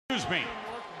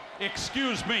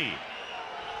Excuse me.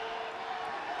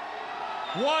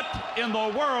 What in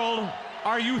the world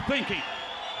are you thinking?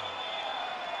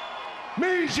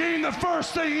 Mean Gene, the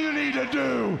first thing you need to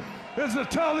do is to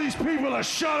tell these people to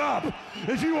shut up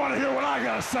if you want to hear what I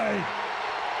gotta say.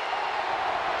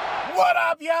 What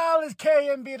up, y'all? It's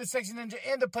KMB, the Sexy Ninja,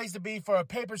 and the place to be for a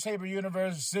Paper Saber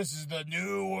universe. This is the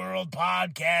New World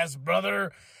Podcast,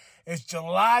 brother. It's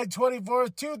July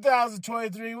 24th,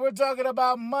 2023. We're talking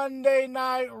about Monday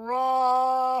Night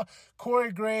Raw.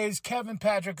 Corey Graves, Kevin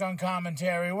Patrick on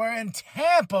commentary. We're in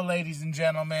Tampa, ladies and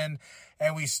gentlemen,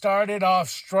 and we started off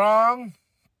strong.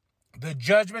 The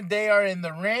Judgment Day are in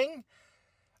the ring.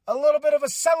 A little bit of a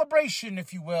celebration,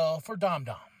 if you will, for Dom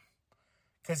Dom,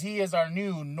 because he is our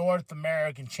new North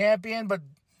American champion. But,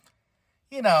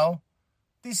 you know,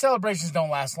 these celebrations don't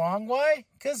last long. Why?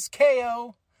 Because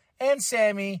KO and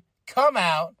Sammy come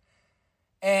out,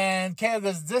 and KO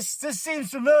goes, this seems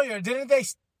familiar. Didn't they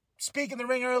speak in the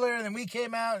ring earlier, and then we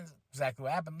came out? Exactly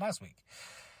what happened last week.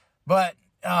 But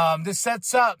this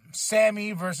sets up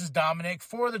Sammy versus Dominic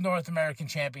for the North American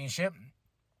Championship.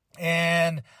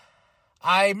 And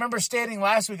I remember stating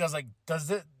last week, I was like, does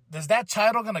that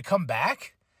title going to come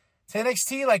back to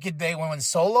NXT like when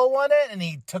Solo won it and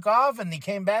he took off and he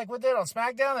came back with it on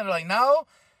SmackDown? And they're like, no.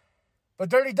 But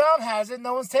Dirty Dom has it.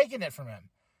 No one's taking it from him.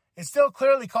 It's still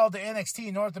clearly called the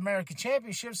NXT North American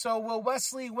Championship, so will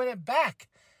Wesley win it back?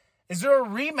 Is there a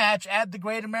rematch at the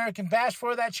Great American Bash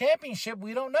for that championship?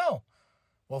 We don't know.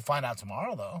 We'll find out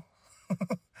tomorrow, though.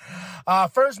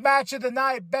 First match of the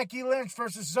night, Becky Lynch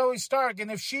versus Zoe Stark,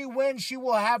 and if she wins, she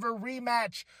will have her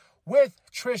rematch with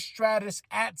Trish Stratus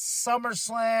at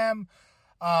SummerSlam.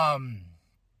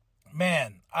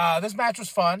 This match was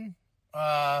fun,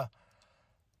 but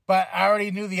I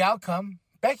already knew the outcome.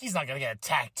 Becky's not going to get a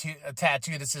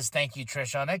tattoo that says thank you,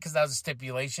 Trish, on it, because that was a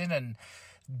stipulation, and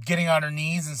getting on her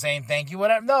knees and saying thank you,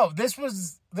 whatever. No, this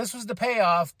was the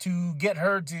payoff to get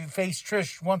her to face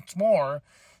Trish once more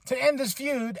to end this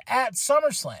feud at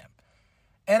SummerSlam.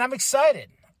 And I'm excited.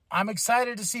 I'm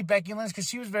excited to see Becky Lynch, because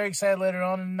she was very excited later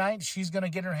on in the night. She's going to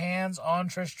get her hands on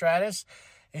Trish Stratus,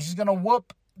 and she's going to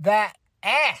whoop that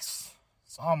ass.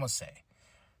 That's all I'm going to say.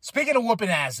 Speaking of whooping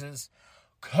asses,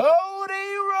 Cody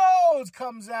Rhodes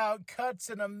comes out, cuts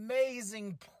an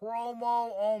amazing promo.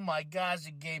 Oh my gosh,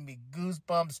 it gave me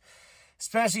goosebumps,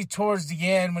 especially towards the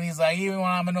end when he's like, even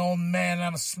when I'm an old man and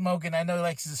I'm smoking, I know he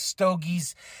likes his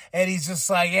stogies, and he's just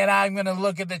like, and I'm going to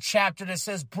look at the chapter that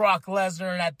says Brock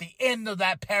Lesnar, and at the end of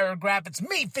that paragraph, it's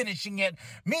me finishing it,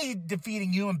 me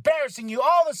defeating you, embarrassing you,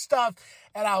 all this stuff.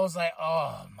 And I was like,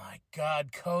 oh my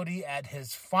God, Cody at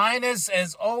his finest,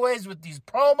 as always, with these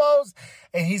promos,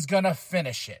 and he's going to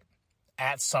finish it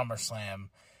at SummerSlam.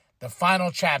 The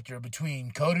final chapter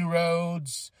between Cody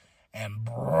Rhodes and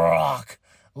Brock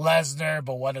Lesnar.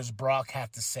 But what does Brock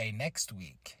have to say next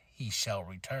week? He shall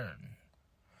return.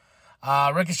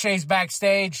 Ricochet's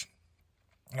backstage.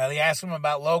 They ask him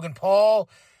about Logan Paul,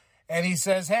 and he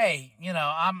says, hey, you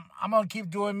know, I'm going to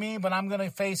keep doing me, but I'm going to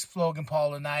face Logan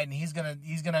Paul tonight, and he's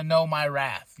going to know my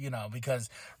wrath, you know, because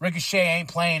Ricochet ain't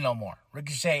playing no more.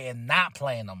 Ricochet is not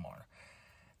playing no more.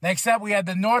 Next up, we had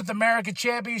the North American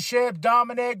Championship,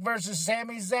 Dominic versus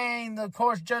Sami Zayn. Of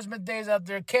course, Judgment Day's out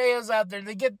there, KO's out there.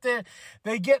 They get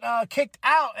kicked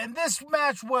out, and this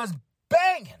match was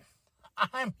banging.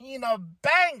 I mean, a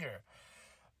banger.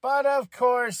 But, of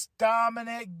course,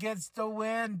 Dominic gets the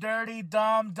win. Dirty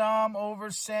Dom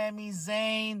over Sami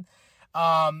Zayn.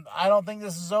 I don't think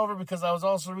this is over, because I was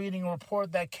also reading a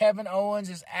report that Kevin Owens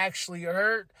is actually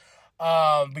hurt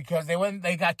because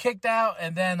they got kicked out,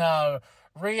 and then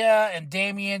Rhea and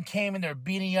Damian came and they're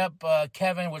beating up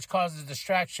Kevin, which causes a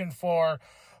distraction for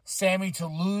Sami to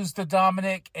lose to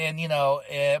Dominic. And, you know,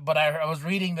 but I was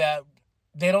reading that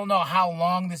they don't know how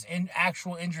long this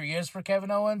actual injury is for Kevin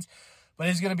Owens, but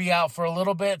he's going to be out for a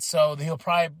little bit, so he'll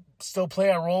probably still play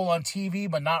a role on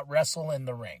TV, but not wrestle in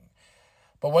the ring.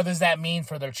 But what does that mean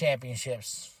for their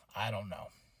championships? I don't know.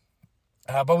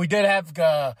 But we did have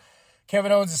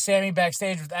Kevin Owens and Sami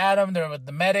backstage with Adam. They're with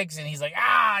the medics, and he's like,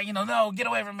 no, get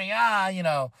away from me,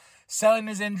 selling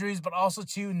his injuries, but also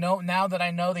too, now that I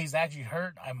know that he's actually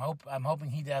hurt, I'm hoping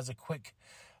he does a quick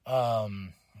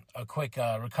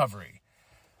recovery.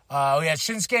 We had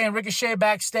Shinsuke and Ricochet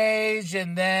backstage,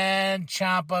 and then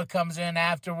Ciampa comes in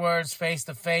afterwards,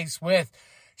 face-to-face with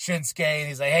Shinsuke, and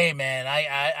he's like, hey, man,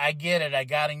 I get it. I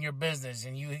got in your business,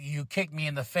 and you kicked me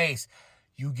in the face.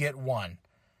 You get one.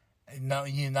 No,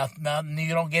 you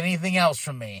don't get anything else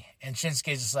from me. And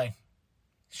Shinsuke's just like,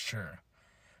 sure,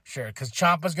 because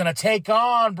Ciampa's going to take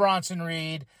on Bronson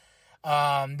Reed.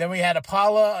 Then we had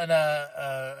Apollo and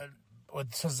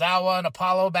Tozawa and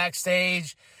Apollo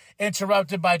backstage,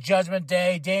 interrupted by Judgment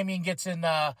Day. Damian gets in,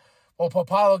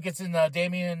 Apollo gets in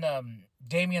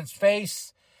Damian's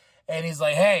face, and he's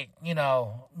like, hey,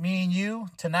 me and you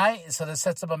tonight. So this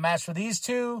sets up a match for these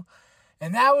two.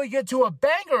 And now we get to a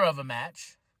banger of a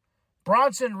match.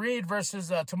 Bronson Reed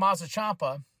versus Tommaso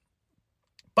Ciampa.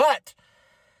 But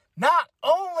not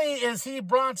only is he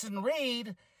Bronson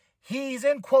Reed, he's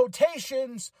in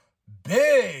quotations,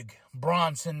 big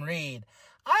Bronson Reed.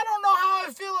 I don't know how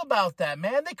I feel about that,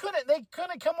 man. They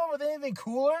couldn't come up with anything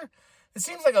cooler. It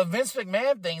seems like a Vince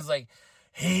McMahon thing. It's like,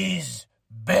 he's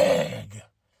big.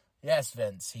 Yes,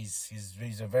 Vince,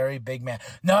 he's a very big man.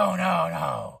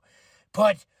 No.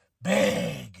 Put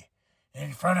big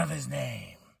in front of his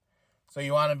name. So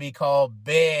you want to be called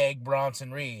Big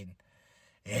Bronson Reed?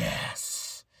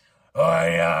 Yes. Or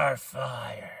you're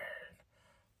fired.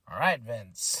 All right,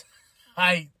 Vince.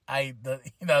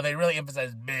 They really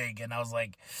emphasized big, and I was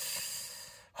like,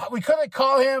 we couldn't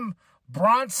call him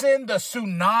Bronson the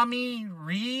Tsunami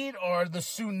Reed or the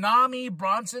Tsunami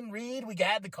Bronson Reed. We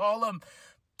had to call him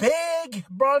Big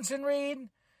Bronson Reed.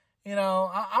 I'm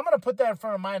going to put that in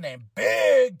front of my name.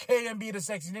 Big KMB the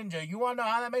Sexy Ninja. You want to know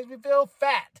how that makes me feel?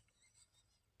 Fat.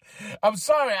 I'm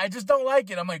sorry. I just don't like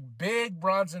it. I'm like, Big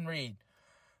Bronson Reed.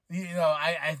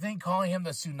 I think calling him the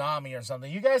Tsunami or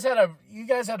something. You guys had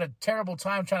a terrible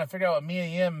time trying to figure out what Mia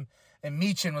Yim and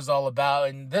Michin was all about.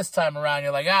 And this time around,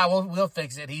 you're like, we'll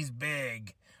fix it. He's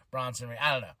Big Bronson Reed.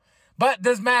 I don't know. But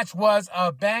this match was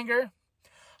a banger.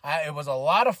 It was a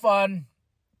lot of fun.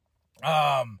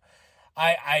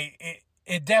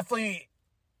 It definitely,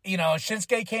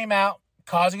 Shinsuke came out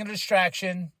causing a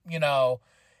distraction,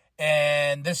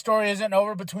 and this story isn't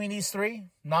over between these three,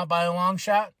 not by a long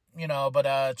shot, but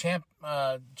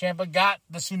Ciampa got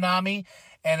the Tsunami,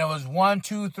 and it was 1,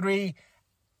 2, 3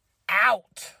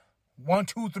 out. 1,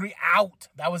 2, 3 out.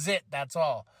 That was it. That's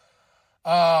all.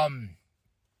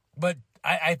 But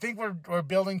I think we're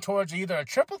building towards either a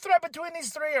triple threat between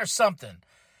these three or something.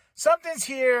 Something's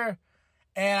here.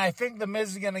 And I think The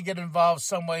Miz is going to get involved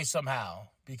some way, somehow,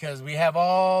 because we have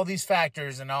all these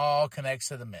factors and it all connects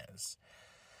to The Miz.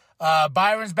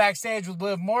 Byron's backstage with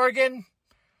Liv Morgan,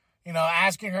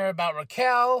 asking her about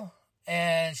Raquel.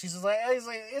 And he's like,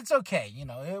 it's okay.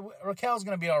 Raquel's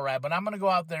going to be all right, but I'm going to go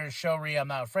out there and show Rhea I'm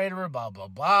not afraid of her, blah, blah,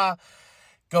 blah.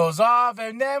 Goes off.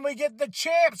 And then we get the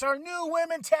champs, our new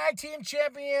women tag team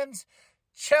champions,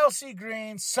 Chelsea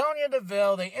Green, Sonya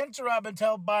Deville. They interrupt and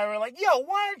tell Byron, like, yo,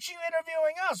 why aren't you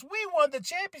interviewing us? We won the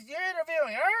champions. You're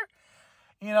interviewing her?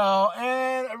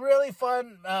 And a really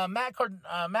fun, Matt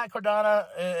Cardona,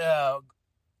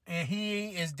 he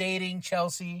is dating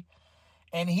Chelsea,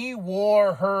 and he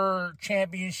wore her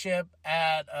championship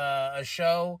at a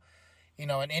show, an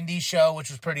indie show, which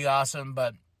was pretty awesome,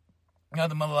 but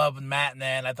nothing but love with Matt, and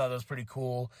then I thought that was pretty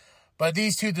cool. But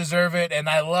these two deserve it, and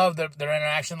I love their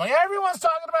interaction. Like, everyone's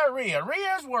talking about Rhea.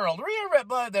 Rhea's world. Rhea Red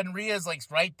Blood. Then Rhea's, like,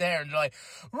 right there. And they're like,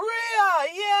 Rhea,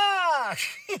 yeah.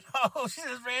 She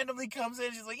just randomly comes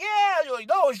in. She's like, yeah. You're like,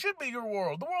 no, it should be your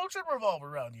world. The world should revolve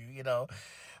around you,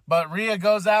 But Rhea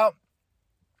goes out.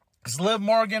 It's Liv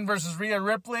Morgan versus Rhea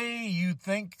Ripley. You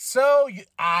think so?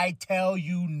 I tell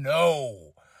you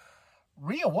no.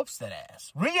 Rhea whoops that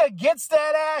ass. Rhea gets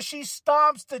that ass. She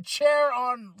stomps the chair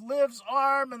on Liv's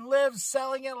arm, and Liv's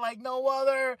selling it like no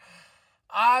other.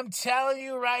 I'm telling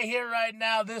you right here, right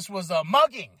now, this was a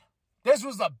mugging. This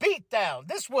was a beatdown.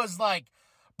 This was like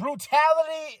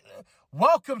brutality.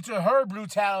 Welcome to her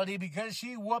brutality, because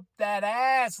she whooped that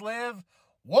ass, Liv.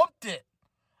 Whooped it.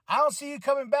 I don't see you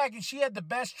coming back. And she had the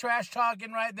best trash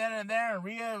talking right then and there. And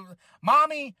Rhea,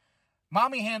 mommy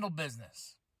handled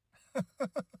business.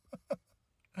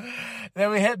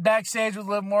 Then we hit backstage with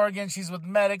Liv Morgan. She's with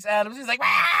Medics. Adams, he's like,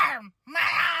 "Mah, mah,"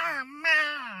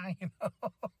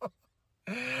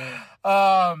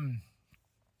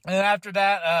 and after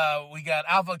that, we got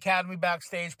Alpha Academy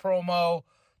backstage promo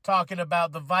talking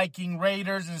about the Viking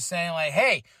Raiders and saying like,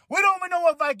 "Hey, we don't even know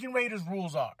what Viking Raiders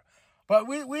rules are, but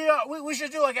we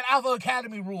should do like an Alpha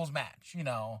Academy rules match,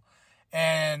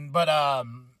 But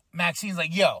Maxine's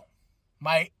like, "Yo,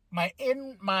 my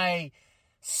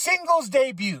singles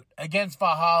debut against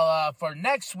Valhalla for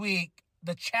next week.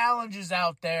 The challenge is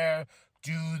out there.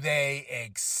 Do they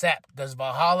accept? Does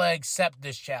Valhalla accept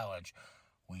this challenge?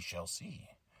 We shall see."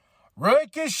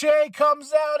 Ricochet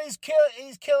comes out. He's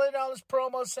killing all his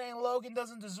promos saying Logan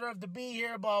doesn't deserve to be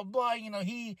here, blah, blah.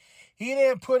 He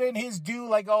didn't put in his due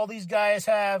like all these guys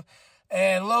have.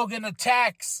 And Logan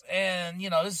attacks. And,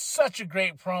 this is such a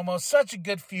great promo. Such a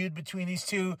good feud between these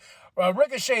two.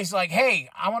 Ricochet's like, "Hey,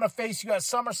 I want to face you at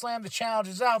SummerSlam. The challenge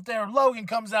is out there." Logan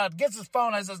comes out, gets his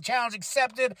phone, and says, "Challenge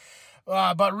accepted."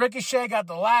 But Ricochet got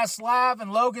the last laugh,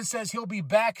 and Logan says he'll be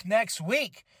back next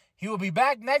week. He will be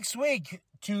back next week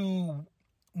to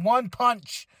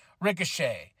one-punch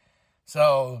Ricochet.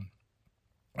 So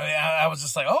I was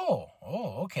just like, oh,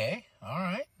 okay. All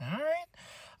right.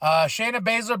 Shayna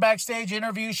Baszler backstage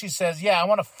interview, she says, yeah, I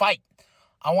want to fight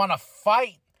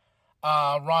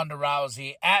Ronda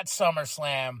Rousey at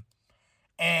SummerSlam.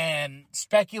 And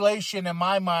speculation in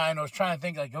my mind, I was trying to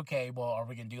think like, okay, well, are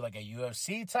we going to do like a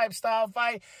UFC type style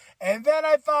fight? And then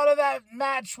I thought of that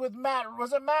match with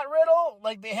was it Matt Riddle?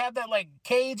 Like they had that like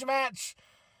cage match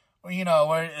where,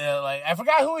 like, I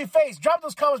forgot who he faced. Drop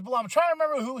those comments below. I'm trying to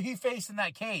remember who he faced in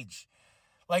that cage.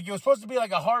 Like it was supposed to be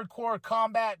like a hardcore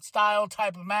combat style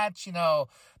type of match,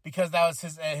 because that was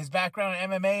his background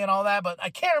in MMA and all that. But I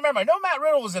can't remember. I know Matt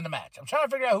Riddle was in the match. I'm trying to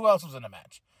figure out who else was in the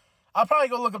match. I'll probably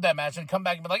go look up that match and come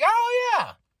back and be like, oh,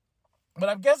 yeah. But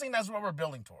I'm guessing that's what we're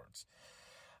building towards.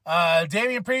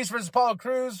 Damian Priest versus Apollo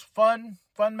Crews. Fun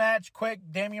match. Quick.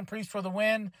 Damian Priest for the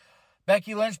win.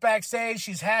 Becky Lynch backstage.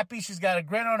 She's happy. She's got a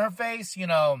grin on her face.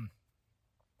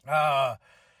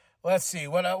 Let's see.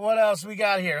 What else we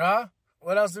got here, huh?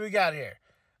 What else do we got here?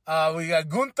 We got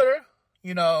Gunther.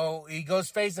 He goes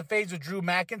face-to-face with Drew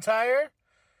McIntyre.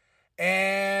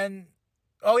 And...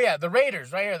 oh, yeah, the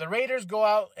Raiders right here. The Raiders go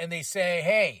out and they say,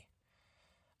 hey,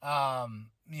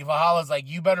 Valhalla's like,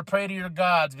 you better pray to your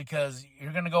gods because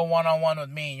you're going to go one-on-one with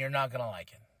me and you're not going to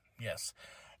like it. Yes.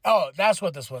 Oh, that's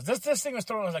what this was. This thing was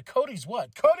thrown. I was like, Cody's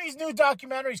what? Cody's new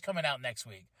documentary's coming out next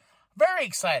week. Very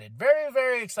excited. Very,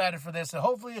 very excited for this. And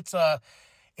hopefully it's a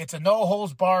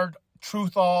no-holds-barred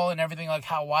truth all and everything like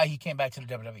why he came back to the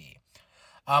WWE.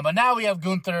 But now we have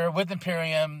Gunther with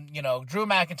Imperium. Drew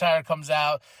McIntyre comes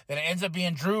out. Then it ends up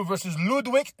being Drew versus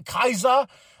Ludwig Kaiser.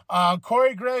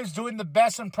 Corey Graves doing the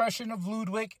best impression of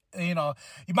Ludwig.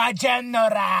 My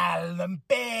General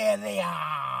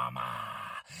Imperium.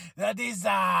 That is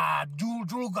Drew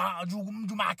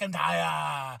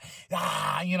McIntyre.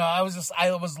 I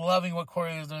was loving what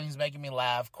Corey was doing. He's making me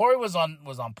laugh. Corey was on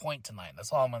point tonight.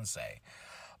 That's all I'm going to say.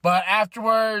 But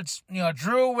afterwards,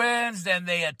 Drew wins, then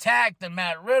they attack, then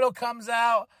Matt Riddle comes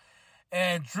out,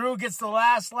 and Drew gets the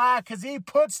last laugh because he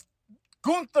puts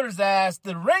Gunther's ass,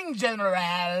 the ring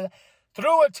general,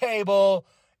 through a table,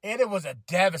 and it was a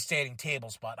devastating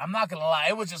table spot. I'm not going to lie.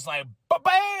 It was just like, bam,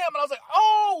 and I was like,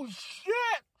 oh,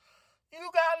 shit, you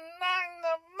got knocked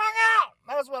the fuck out.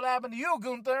 That's what happened to you,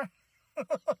 Gunther.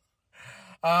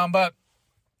 But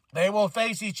they will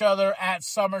face each other at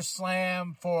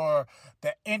SummerSlam for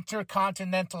the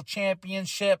Intercontinental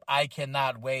Championship. I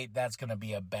cannot wait. That's going to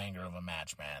be a banger of a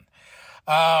match, man.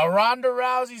 Ronda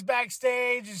Rousey's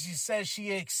backstage, and she says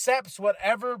she accepts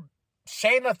whatever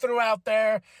Shayna threw out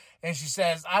there, and she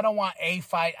says, I don't want a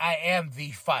fight. I am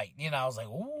the fight. I was like,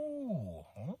 ooh,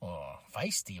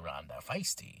 feisty, Ronda,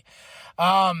 feisty.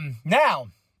 Now,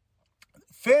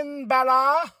 Finn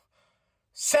Balor,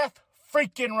 Seth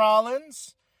freaking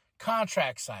Rollins,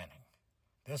 contract signing.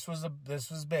 This was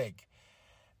big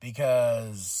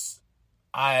because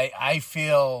I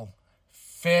feel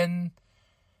Finn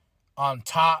on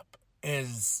top it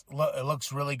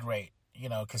looks really great,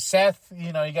 because Seth,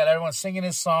 you got everyone singing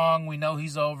his song. We know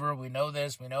he's over. We know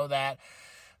this. We know that.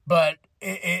 But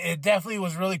it definitely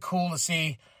was really cool to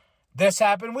see this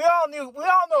happen. We all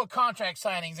know contract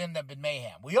signings end up in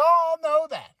mayhem. We all know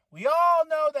that. It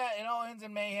all ends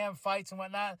in mayhem, fights and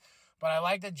whatnot. But I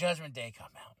like the Judgment Day come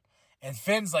out. And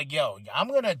Finn's like, yo, I'm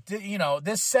going to,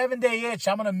 this 7-day itch,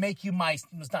 I'm going to make you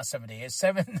it's not 7 day, it's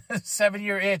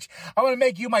 7-year itch. I'm going to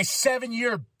make you my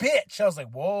 7-year bitch. I was like,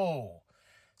 whoa,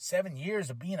 7 years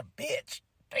of being a bitch.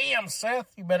 Damn,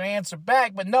 Seth, you better answer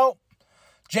back. But nope,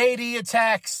 JD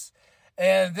attacks.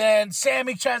 And then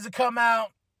Sammy tries to come out.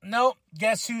 Nope,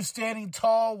 guess who's standing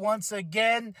tall once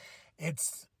again?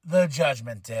 It's the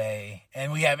Judgment Day.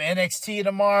 And we have NXT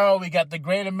tomorrow. We got the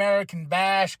Great American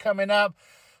Bash coming up.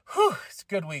 Whew, it's a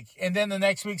good week. And then the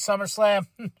next week, SummerSlam.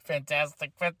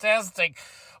 Fantastic.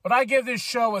 But I give this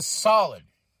show a solid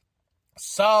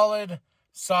 4.5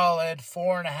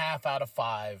 out of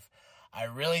 5. I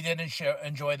really did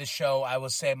enjoy the show. I will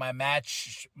say my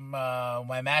match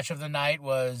of the night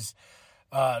was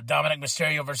Dominic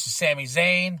Mysterio versus Sami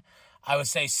Zayn. I would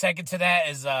say second to that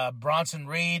is Bronson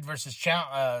Reed versus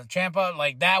Ciampa.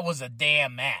 Like, that was a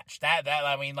damn match.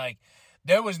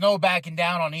 There was no backing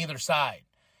down on either side.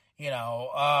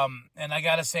 And I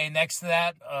got to say, next to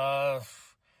that, I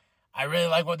really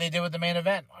like what they did with the main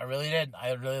event. I really did.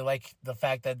 I really like the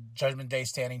fact that Judgment Day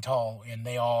standing tall, and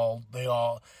they all,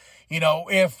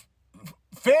 if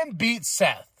Finn beats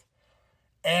Seth,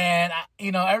 and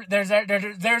there's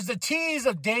the tease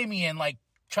of Damian, like,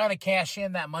 trying to cash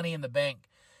in that Money in the Bank.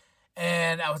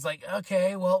 And I was like,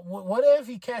 okay, well, what if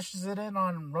he cashes it in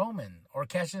on Roman or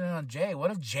cashes it in on Jay?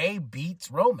 What if Jay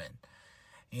beats Roman?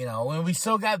 You know, and we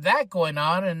still got that going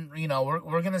on, and, you know,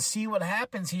 we're going to see what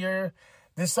happens here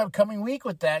this upcoming week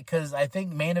with that, because I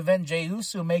think main event Jey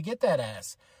Uso may get that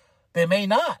ass. They may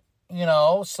not, you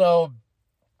know, so,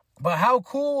 but how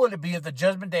cool would it be if the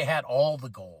Judgment Day had all the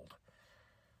gold?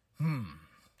 Ooh.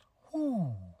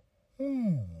 Oh.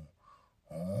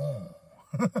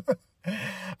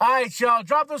 All right, y'all.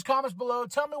 Drop those comments below.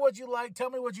 Tell me what you like. Tell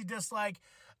me what you dislike.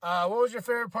 What was your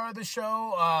favorite part of the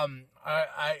show?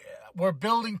 We're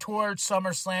building towards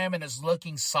SummerSlam, and it's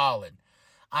looking solid.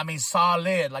 I mean,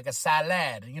 solid, like a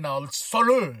salad. You know, it's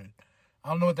solid. I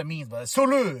don't know what that means, but it's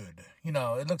solid. You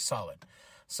know, it looks solid.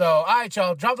 So, all right,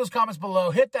 y'all. Drop those comments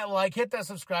below. Hit that like. Hit that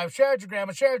subscribe. Share it with your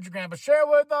grandma. Share it with your grandpa. Share it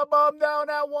with the bum down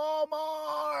at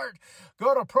Walmart.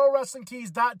 Go to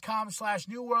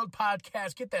ProWrestlingTees.com/New World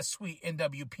Podcast. Get that sweet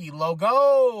nWp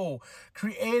logo.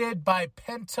 Created by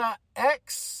Penta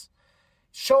X.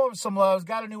 Show him some love. He's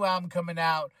got a new album coming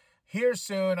out here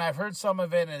soon. I've heard some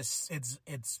of it, and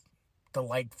it's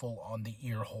delightful on the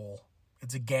ear hole.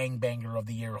 It's a gangbanger of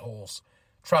the ear holes.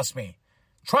 Trust me.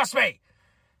 Trust me.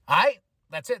 All right?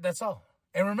 That's it. That's all.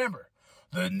 And remember,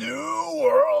 the New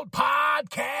World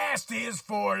Podcast is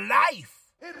for life.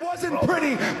 It wasn't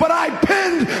pretty, but I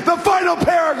pinned the final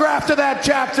paragraph to that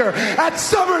chapter at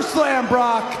SummerSlam,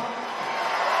 Brock.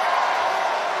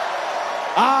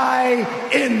 I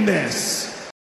end this.